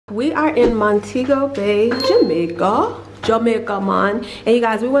We are in Montego Bay, Jamaica, man. And you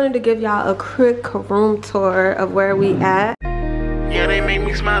guys, we wanted to give y'all a quick room tour of where we at. Yeah, they make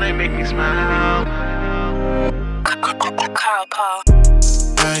me smile, they make me smile.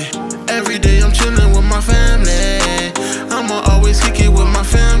 Hey, every day I'm chilling with my family. I'ma always kick it with my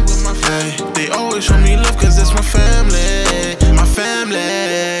fam. Hey, they always show me love cause that's my family. My family.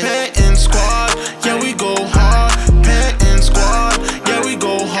 Petting squad, yeah we go hard. Petting squad, yeah we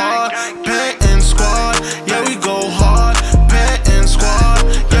go hard. Petting squad, yeah we go hard. Petting squad,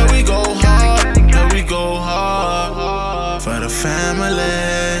 yeah we go hard. Yeah we go hard for the family.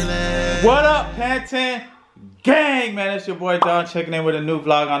 What up, Pantin gang, man? It's your boy Don checking in with a new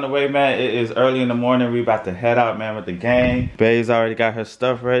vlog on the way, man. It is early in the morning. We about to head out, man, with the gang. Bae's already got her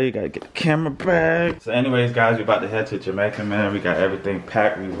stuff ready. Gotta get the camera back. So anyways, guys, we about to head to Jamaica, man. We got everything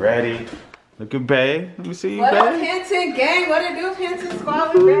packed. We ready. Look at Bae. Let me see you, What Bae. up, Pantin gang? What it do, Pantin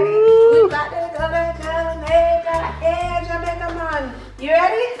squad? We ready. We about to go to Jamaica. Hey, Jamaica, man. You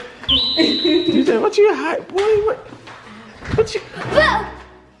ready? DJ, what you hide, boy? What you...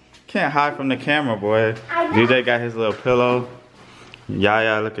 Can't hide from the camera, boy. DJ got his little pillow.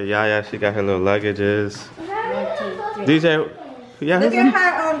 Yaya, look at Yaya. She got her little luggages. DJ, yeah. Look at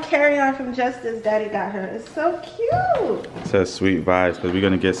her carry-on from Justice. Daddy got her. It's so cute. It says sweet vibes because we're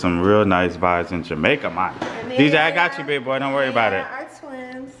gonna get some real nice vibes in Jamaica, man. DJ, I got you, big boy. Don't worry about it. Our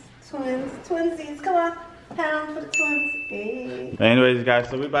twinsies. Come on, pound for the twins. Hey. Anyways, guys,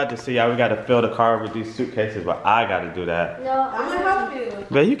 so we about to see y'all. We gotta fill the car with these suitcases, but I gotta do that. No, I'm gonna help you.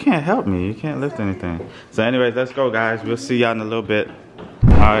 But you can't help me. You can't lift anything. So anyways, let's go, guys. We'll see y'all in a little bit.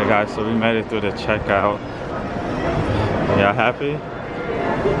 All right, guys. So we made it through the checkout. Y'all happy?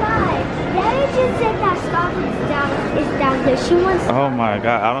 Daddy just said that Starbucks is down there. She wants. Oh my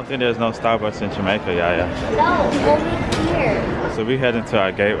God! I don't think there's no Starbucks in Jamaica, Yaya. No, only here. So we heading to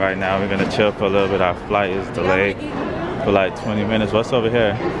our gate right now. We're gonna chill for a little bit. Our flight is delayed for like 20 minutes. What's over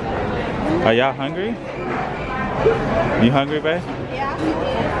here? Are y'all hungry? You hungry, babe? Yeah.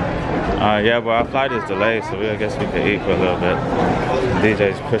 Yeah, but our flight is delayed, so I guess we could eat for a little bit.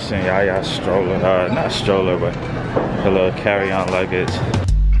 DJ's pushing Yaya's stroller, not stroller, but her little carry-on luggage.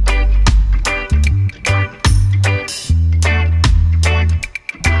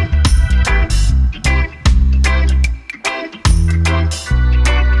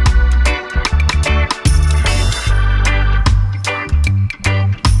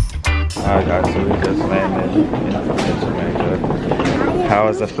 Alright guys, so we just landed in Jamaica. How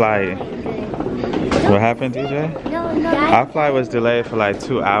was the flight? What happened, DJ? No. Our flight was delayed for like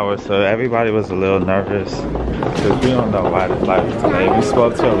 2 hours, so everybody was a little nervous because we don't know why the flight was delayed. We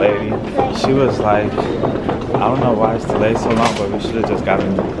spoke to a lady. She was like, I don't know why it's delayed so long, but we should have just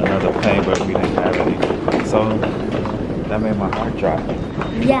gotten another plane, but we didn't have any. So that made my heart drop.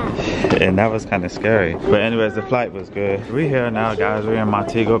 Yeah. And that was kind of scary. But anyways, the flight was good. We're here now, guys. We're in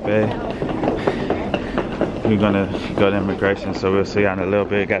Montego Bay. We're gonna go to immigration, so we'll see you in a little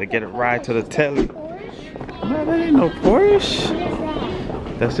bit. Gotta get a ride to the telly. No, that ain't no Porsche.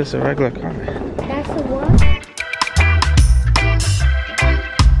 That's just a regular car. That's the one.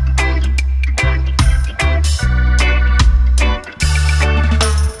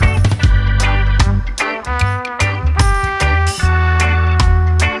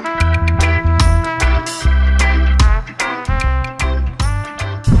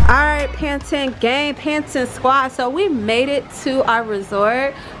 Pantin gang, Pantin squad. So we made it to our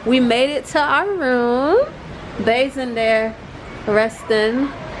resort. We made it to our room. Bae's in there resting.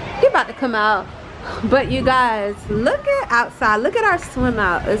 He about to come out. But you guys, look at outside. Look at our swim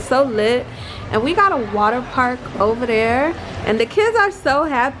out. It's so lit. And we got a water park over there. And the kids are so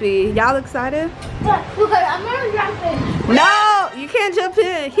happy. Y'all excited? But I'm gonna jump in. No, you can't jump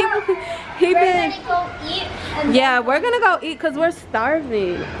in. He been. We're gonna go eat. Yeah, we're gonna go eat because we're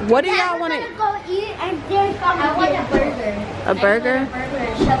starving. What do y'all want to? We're gonna go eat and there's gonna I want a burger. A burger? I want a burger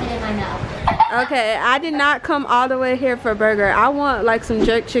and shove it in my mouth. Okay, I did not come all the way here for a burger. I want like some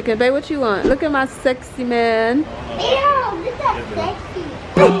jerk chicken. Babe, what you want? Look at my sexy man. Ew, this is sexy.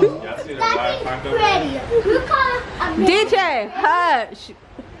 That's pretty. Look how DJ, hush.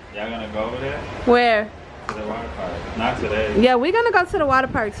 Y'all gonna go over there? Where? To the water park. Not today. Yeah, we're gonna go to the water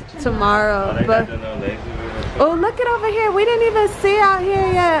park tomorrow. But oh, look at over here. We didn't even see out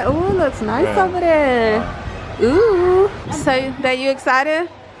here yet. Ooh, it looks nice over there. Ooh. So, that you excited?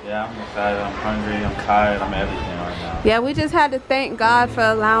 Yeah, I'm excited. I'm hungry. I'm tired. I'm everything right now. Yeah, we just had to thank God for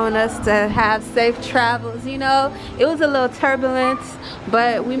allowing us to have safe travels. You know, it was a little turbulence,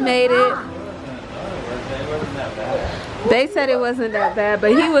 but we made it. They said it wasn't that bad,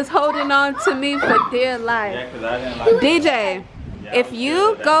 but he was holding on to me for dear life. Yeah, 'cause I didn't like DJ. Yeah. If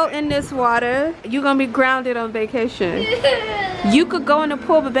you go in this water, you're gonna be grounded on vacation. You could go in the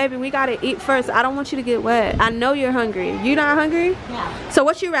pool, but baby, we gotta eat first. I don't want you to get wet. I know you're hungry. You not hungry? Yeah. So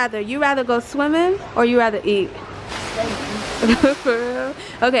what you rather? You rather go swimming or you rather eat? For real?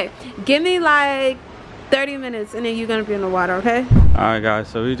 Okay, give me like 30 minutes and then you're gonna be in the water, okay? Alright guys,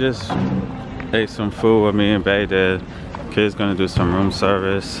 so we just ate some food with me and Bae did. Kids gonna do some room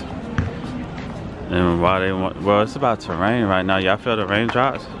service. And while they want, well, it's about to rain right now. Y'all feel the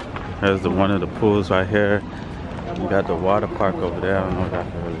raindrops? There's one of the pools right here. We got the water park over there. I don't know if y'all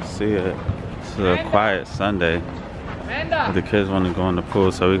can really see it. It's a quiet Sunday. The kids want to go in the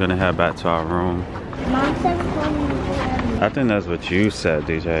pool, so we're gonna head back to our room. Mom said we're going in the pool. I think that's what you said,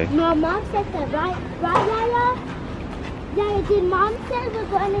 DJ. No, Mom said that, right, Yaya? Yaya, did Mom say we're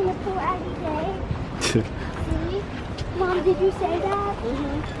going in the pool every day? See? Mom, did you say that?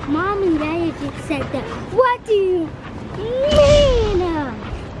 Mm-hmm. Mom and Yaya just said that. What do you mean?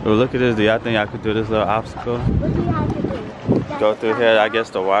 Well, look at this. Do y'all think I could do this little obstacle? What do you have to do? Go through here. I guess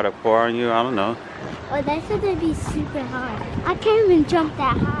the water pour on you. I don't know. Oh, that's gonna be super hard. I can't even jump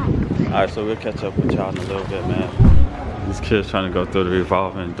that high. All right, so we'll catch up with y'all in a little bit, man. This kid's trying to go through the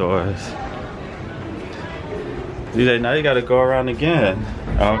revolving doors. DJ, now you gotta go around again.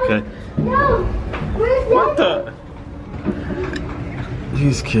 Oh, okay. No! Where's What the?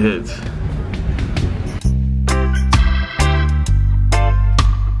 These kids.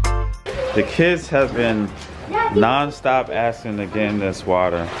 The kids have been non-stop asking to get in this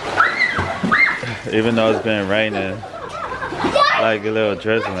water. Even though it's been raining. Like a little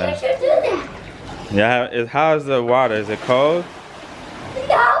drizzling. Yeah, how is the water? Is it cold?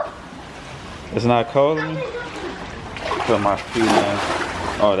 No! It's not cold? Put my feet in.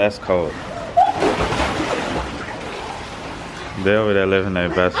 Oh, that's cold. They're over there living their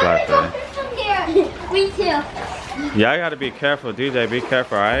best life there. Me too. Y'all gotta be careful, DJ. Be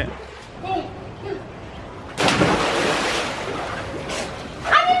careful, alright? I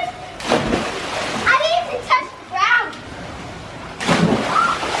need to touch the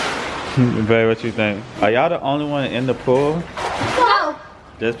ground. Babe, what you think? Are y'all the only one in the pool? No.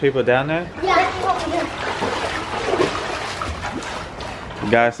 There's people down there? Yeah.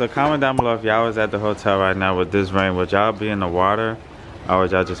 Guys, so comment down below if y'all was at the hotel right now with this rain. Would y'all be in the water? Or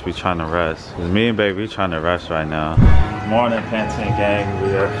would y'all just be trying to rest? Cause me and babe, we trying to rest right now. Morning, Pantene gang.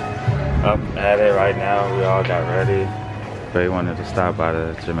 We are up at it right now. We all got ready. Babe wanted to stop by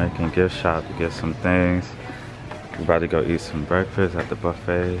the Jamaican gift shop to get some things. We're about to go eat some breakfast at the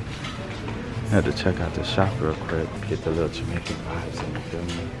buffet. Had to check out the shop real quick. Get the little Jamaican vibes in, you feel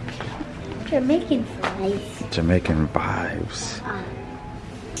me? Jamaican fries. Jamaican vibes.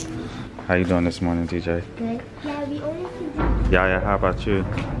 How you doing this morning, DJ? Good. Yeah, we only can do. Yeah, how about you?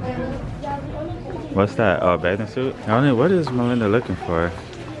 Yeah, we only can do. What's that? Oh, bathing suit? I don't know, what is Melinda looking for?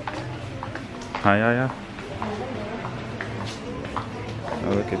 Hi, yeah. Oh,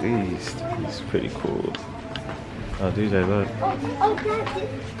 look at these. These are pretty cool. Oh, DJ, look. Oh,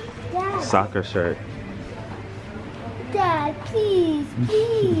 Dad. Soccer shirt. Dad, please,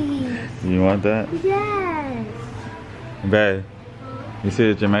 please. You want that? Yes. Babe, you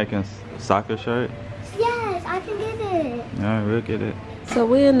see the Jamaican soccer shirt? Yes, I can get it. Yeah, we'll get it. So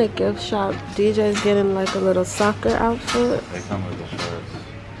we in the gift shop. DJ's getting like a little soccer outfit. They come with the shorts.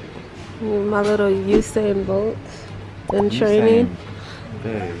 My little Usain Bolt in training.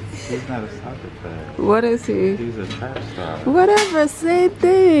 Babe, he's not a soccer player. What is he? He's a trap star. Whatever, same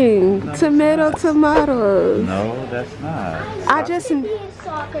thing. No, Tomato, tomatoes. No, that's not. I just. Be a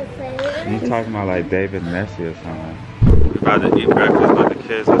soccer player. You talking about like David Messi or something? We're about to eat breakfast, but the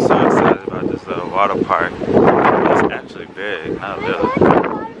kids are so excited about this little water park. It's actually big, not little.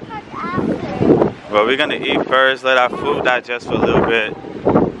 Well, we're gonna eat first, let our food digest for a little bit,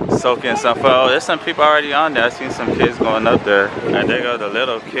 soak in some food. Oh, there's some people already on there. I seen some kids going up there. And there go the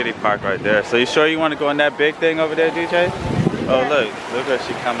little kiddie park right there. So you sure you want to go in that big thing over there, DJ? Oh, look where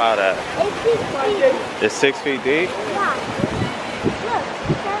she come out at. It's 6 feet deep?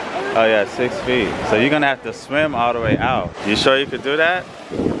 Oh yeah, 6 feet. So you're gonna have to swim all the way out. You sure you could do that?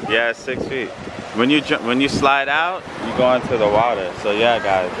 Yeah, it's 6 feet. When you slide out, you go into the water. So yeah,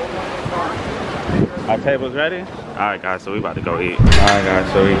 guys. Our table's ready? Alright guys, so we about to go eat. Alright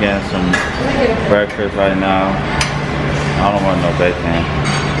guys, so we getting some breakfast right now. I don't want no bacon.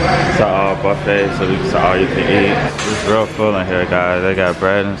 It's all buffet, so it's all you can eat. It's real full in here, guys. They got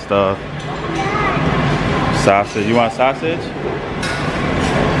bread and stuff. Sausage. You want sausage?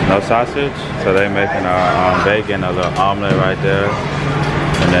 No sausage? So they making our bacon, a little omelet right there.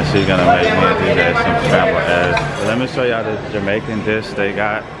 And then she's gonna make me and DJ some scrambled eggs. So let me show y'all the Jamaican dish they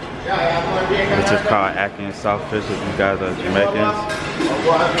got. which is called ackee and saltfish if you guys are Jamaicans.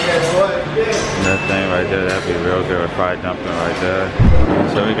 And that thing right there, that'd be real good with fried dumpling right there.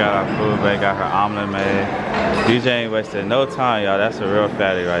 So we got our food, babe, got her omelet made. DJ ain't wasted no time, y'all. That's a real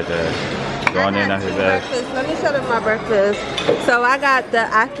fatty right there. Going in on his ass. Let me show them my breakfast. So I got the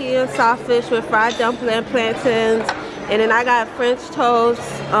ackee and saltfish with fried dumpling, plantains, and then I got French toast,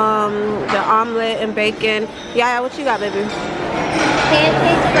 the omelet and bacon. Yeah, what you got, baby?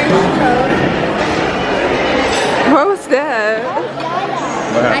 Pancakes, French toast. What was that?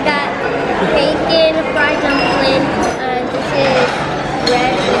 I got bacon, fried dumpling. This is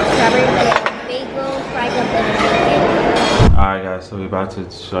bread with strawberry bagel, fried dumpling, and bacon. Alright guys, so we're about to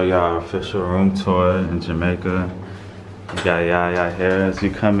show y'all our official room tour in Jamaica. You got Yaya here as you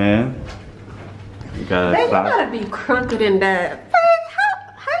come in. You got Baby, you gotta be crunker than that.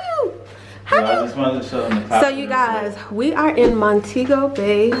 I just wanted to show them the top. So you guys, we are in Montego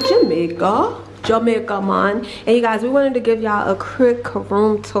Bay, Jamaica, man. And you guys, we wanted to give y'all a quick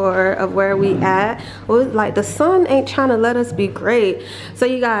room tour of where we at. Like the sun ain't trying to let us be great. So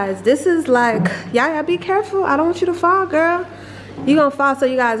you guys, this is like, Yaya, be careful. I don't want you to fall, girl. You gonna fall. So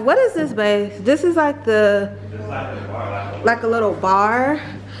you guys, what is this, babe? This is like the, like a little bar.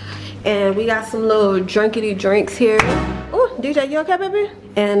 And we got some little drinkity drinks here. Oh, DJ, you okay, baby?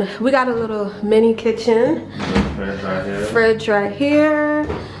 And we got a little mini kitchen. Fridge right here. Fridge right here.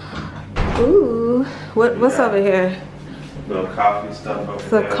 Ooh, what's over here? Little coffee stuff over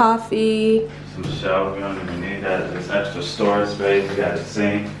Some there. coffee. Some shelves, we don't even need that. There's extra storage space. We got a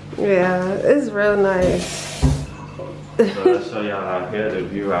sink. Yeah, it's real nice. So let's show y'all out here, the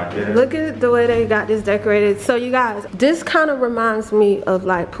view out here. Look at the way they got this decorated. So you guys, this kind of reminds me of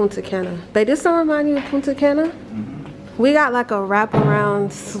like Punta Cana. But this don't remind you of Punta Cana? Mm-hmm. We got like a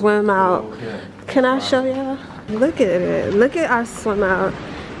wraparound swim out. Okay. Can I show y'all? Look at it. Look at our swim out.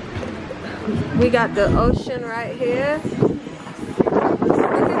 We got the ocean right here. Look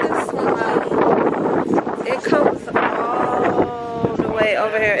at this swim out. It comes all the way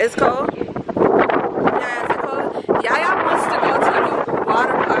over here. It's cold? Yeah, it's cold. Yaya wants to go to the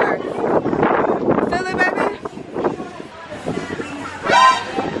water park. Feel it, baby?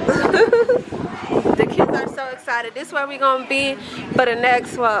 The kids are so excited. This is where we're going to be for the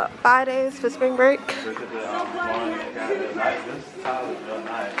next, what, 5 days for spring break? Look at the one they got the nice. This tile is real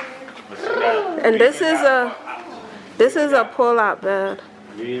nice. And this is a pull-out bed.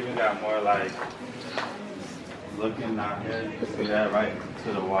 We even got more like looking out here. You can see that right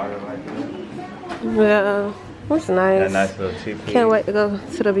to the water right there. Yeah, it's nice. That nice little cheap. Can't wait to go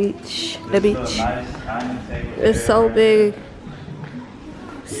to the beach. The This beach. nice dining table It's here. so big.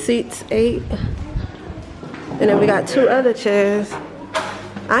 Seats 8. And then we got 2 other chairs.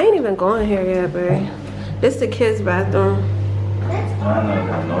 I ain't even going here yet, babe. This the kids' bathroom. I don't know what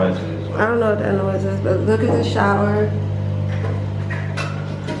that noise is. I don't know what that noise is, but look at the shower.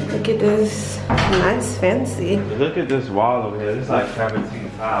 Look at this. Nice, fancy. Look at this wall over here. It's like travertine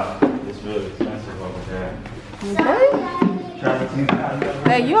tile. It's really expensive over there. Okay. Travertine tile.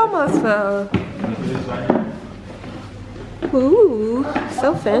 Hey, you almost fell. Look at this right here. Ooh,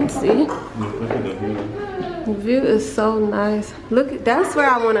 so fancy. Look at the view. The view is so nice. Look, that's where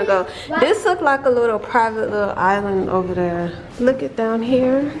I want to go. This look like a little private little island over there. Look at down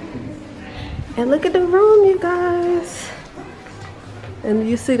here. And look at the room, you guys. And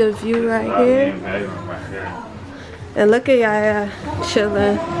you see the view right here. And look at Yaya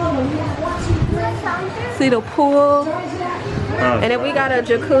chilling. See the pool. And then we got a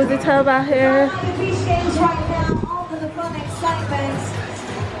jacuzzi tub out here.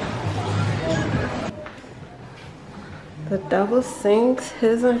 The double sinks,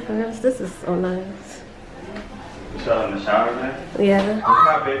 his and hers. This is so nice. You showing the shower there? Yeah. Look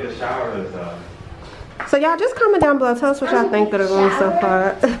how big the shower is though. So y'all just comment down below. Tell us what y'all think of the room so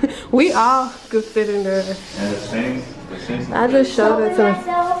far. We all could fit in there. And the sinks. I just showed it to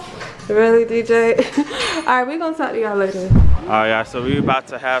them. Really, DJ? Alright, we're gonna talk to y'all later. Alright, y'all, so we about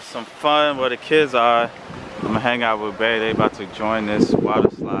to have some fun where the kids are. I'm gonna hang out with Bay. They about to join this water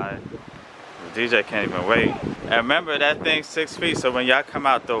slide. The DJ can't even wait. And remember, that thing's 6 feet, so when y'all come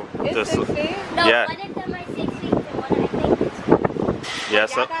out the 6 feet? No, yeah. one of them are 6 feet and one I think is 4. Yeah,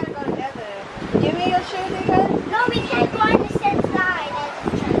 so Y'all gotta go together. Give me your shoe, DJ. No, we can't go on the same slide.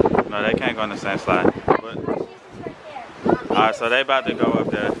 no, they can't go on the same slide. But, Our shoes is right there. alright, so they about to go up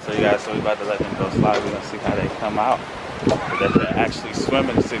there. So you guys, so we about to let them go slide. We're gonna see how they come out. But they can actually swim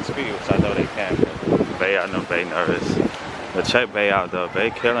in 6 feet, which I know they can. Bay, I know Bay nervous. But check Bay out though. Bay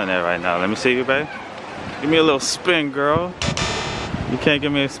killing it right now. Let me see you, Bay. Give me a little spin, girl. You can't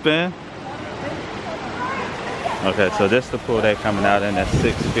give me a spin? Okay, so this is the pool they coming out in at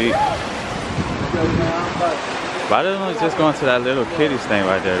 6 feet. Why don't they just go into that little kiddies thing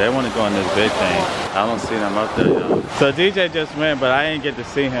right there? They want to go in this big thing. I don't see them up there, y'all. So DJ just went, but I didn't get to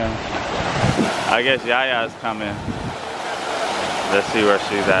see him. I guess Yaya's coming. Let's see where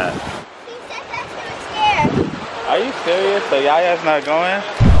she's at. He said that's too scared. Are you serious? So Yaya's not going?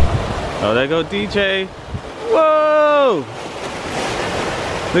 Oh, there go DJ. Whoa!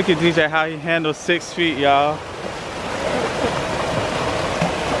 Look at DJ, how he handles 6 feet, y'all.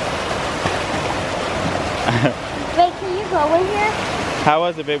 Wait, can you go in here? How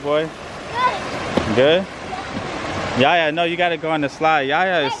was it, big boy? Good. Good? Yaya, no, you gotta go on the slide.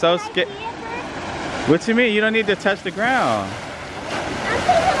 Yaya is so scared. What you mean? You don't need to touch the ground. I'm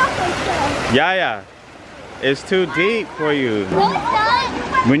taking off my shirt. Yaya, it's too deep for you. No, it's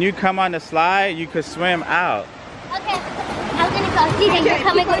not. When you come on the slide, you could swim out. Okay, I'm gonna go. DJ, you're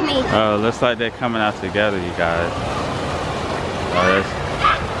coming with me. Oh, looks like they're coming out together, you guys. Oh, that's...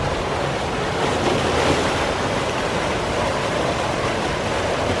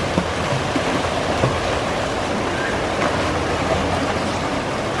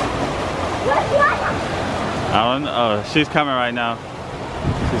 I don't know. Oh, she's coming right now.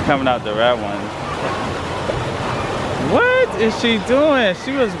 She's coming out the red one. What is she doing?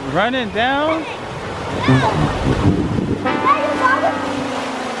 She was running down?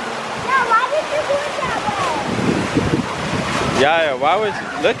 Yaya, why was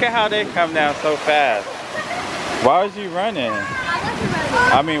you, look at how they come down so fast. Why was you running?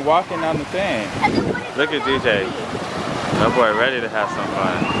 I mean walking down the thing. Look at DJ. That boy ready to have some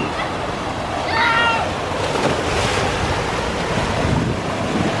fun.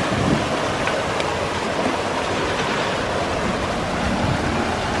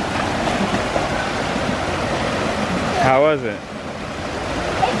 How was it?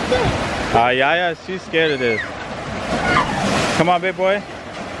 It's good. Yaya, she's scared of this. Come on, big boy.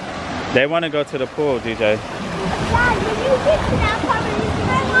 They want to go to the pool, DJ. Dad, when you get to that part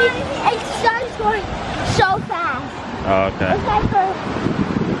it starts going so fast. Oh, okay. It's like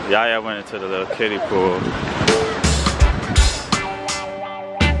for... Yaya went into the little kiddie pool.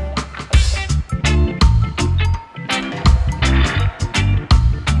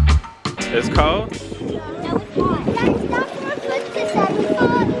 It's cold? No, it's not. Dad, it's not 4 foot to 7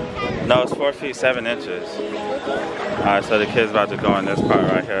 foot. No, it's 4 feet 7 inches. Alright, so the kid's about to go in this part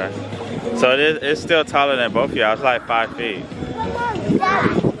right here. So it's still taller than both of y'all. It's like 5 feet.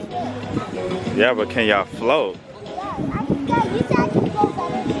 Yeah, but can y'all float?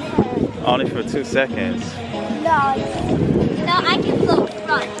 Only for 2 seconds. No, I can float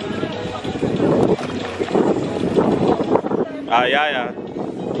front. Yeah.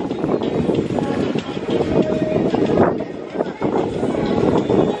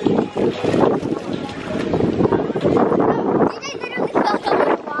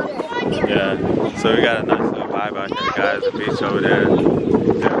 Yeah, so we got a nice little vibe out here, guys. The beach over there.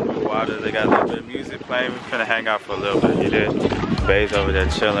 Beautiful water. They got a little bit of music playing. We're gonna hang out for a little bit. You did? Bay's over there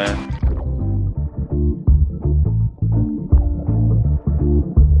chilling.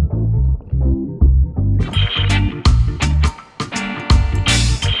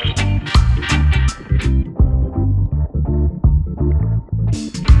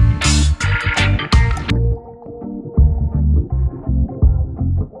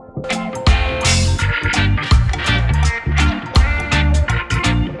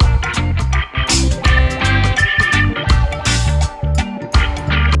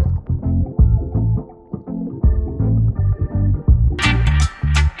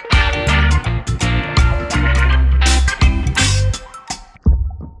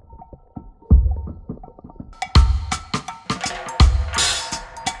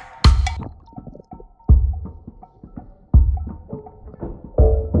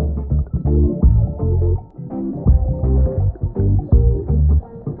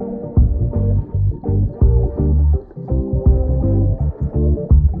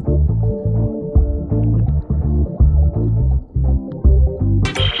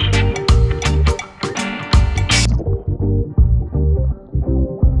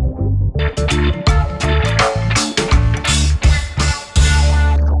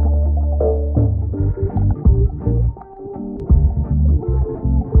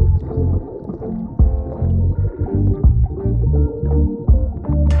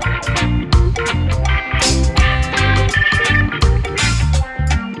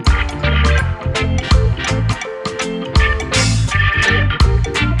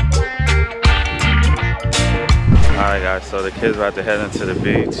 So the kids about to head into the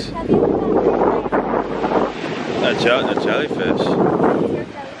beach. A jellyfish.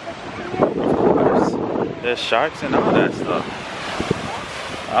 Of course. There's sharks and all that stuff.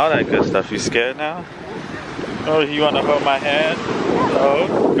 All that good stuff. You scared now? Oh, you want to hold my hand?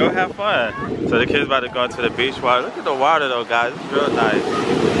 Oh, go have fun. So the kids about to go into the beach water. Look at the water though, guys. It's real nice.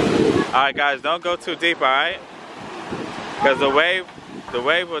 All right, guys, don't go too deep, all right? Because the wave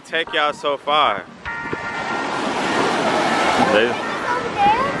will take y'all so far.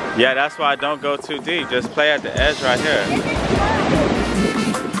 Yeah, that's why I don't go too deep. Just play at the edge right here.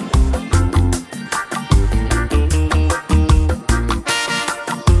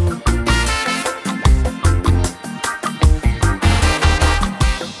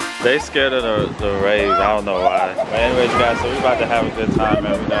 They scared of the waves. I don't know why. But anyways, guys, so we about to have a good time,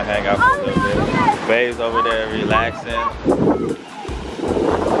 man. We're gonna hang out for a little bit. Babe's over there relaxing.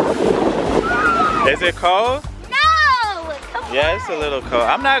 Is it cold? No! Yeah, it's a little cold.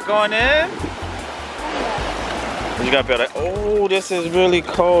 I'm not going in. You gotta be like, oh, this is really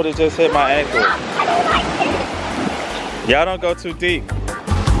cold. It just hit my ankle. I don't like it. Y'all don't go too deep.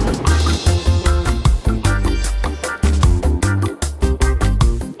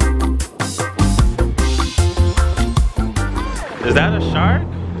 Is that a shark?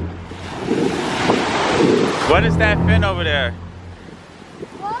 What is that fin over there?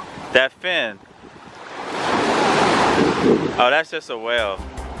 What? That fin. Oh, that's just a whale.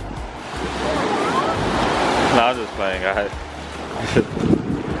 No, I'm just playing, guys.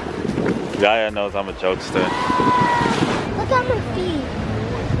 Yaya knows I'm a jokester. Look at my feet.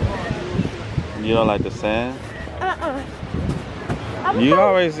 You don't like the sand? Uh-uh. You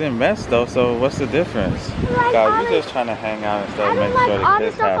always in mess though, so what's the difference? Like, Guys, we're just trying to hang out and stuff, make sure the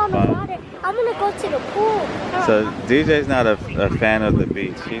kids have fun. I'm gonna go to the pool. So DJ's not a fan of the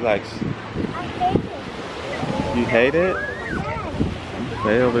beach. He likes. I hate it. You hate it?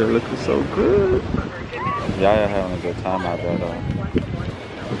 They over there looking so good. Yaya having a good time out there though.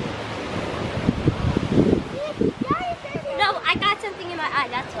 No, I got something in my eye,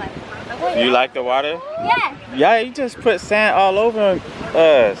 that's why. You like the water? Yes. Yeah, you just put sand all over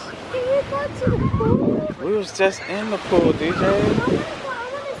us. Can you go to the pool? We was just in the pool, DJ. I wanna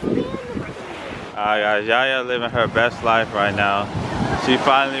stay in the pool. Alright guys, Yaya living her best life right now. She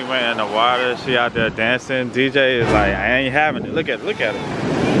finally went in the water. She out there dancing. DJ is like, I ain't having it. Look at it.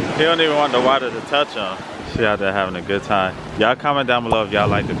 He don't even want the water to touch him. She out there having a good time. Y'all comment down below if y'all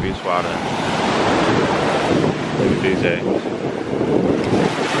like the beach water. Look at DJ.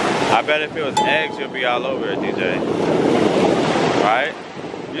 I bet if it was eggs, you'll be all over it, DJ. Right?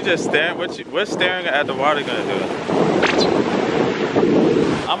 You just staring. What's staring at the water gonna do?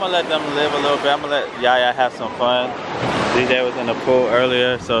 I'm gonna let them live a little bit. I'm gonna let Yaya have some fun. DJ was in the pool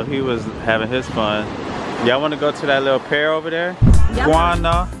earlier, so he was having his fun. Y'all wanna go to that little pier over there?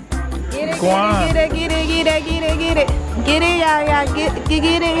 Guana. Get it, get it, get it, get it, get it, get it. Get it, Yaya, get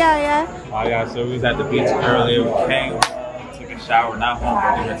it, Yaya. Alright guys, so we was at the beach earlier. We came, took a shower, not home,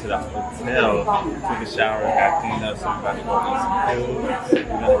 but we went to the hotel. Took a shower, got cleaned up, so we're about to go eat some food. We're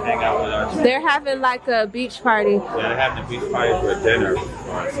gonna hang out with our. They're having like a beach party. Yeah, they're having a beach party for dinner.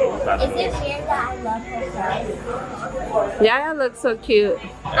 So we're about to Is it weird that I love her size? Yaya looks so cute.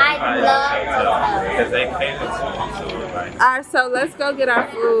 I love her. Because they cater to you, so it's like. Alright, so let's go get our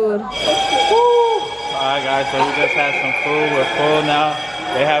food. Alright guys, so we just had some food. We're full now.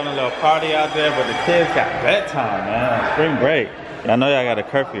 They're having a little party out there, but the kids got bedtime, man. Spring break. I know y'all got a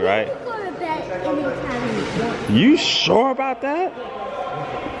curfew, right? Go to bed anytime you want. You sure about that?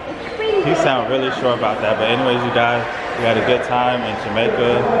 You sound really sure about that. But anyways, you guys, we had a good time in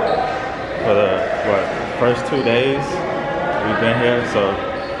Jamaica for the first 2 days we've been here. So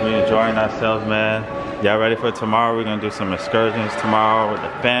we're enjoying ourselves, man. Y'all ready for tomorrow? We're gonna do some excursions tomorrow with the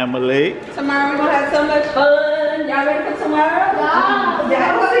family. Tomorrow we're gonna have so much fun. Y'all ready for tomorrow? Yeah.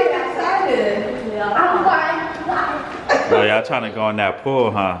 Y'all excited. I'm going. Oh, y'all trying to go in that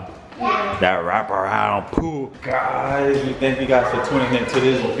pool, huh? Yeah. That wraparound pool. Guys, we thank you guys for tuning into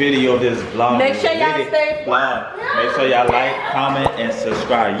this video, this vlog. Make sure y'all stay vlog. Make sure y'all like, comment, and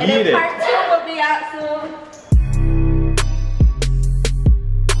subscribe. And then part 2 will be out soon.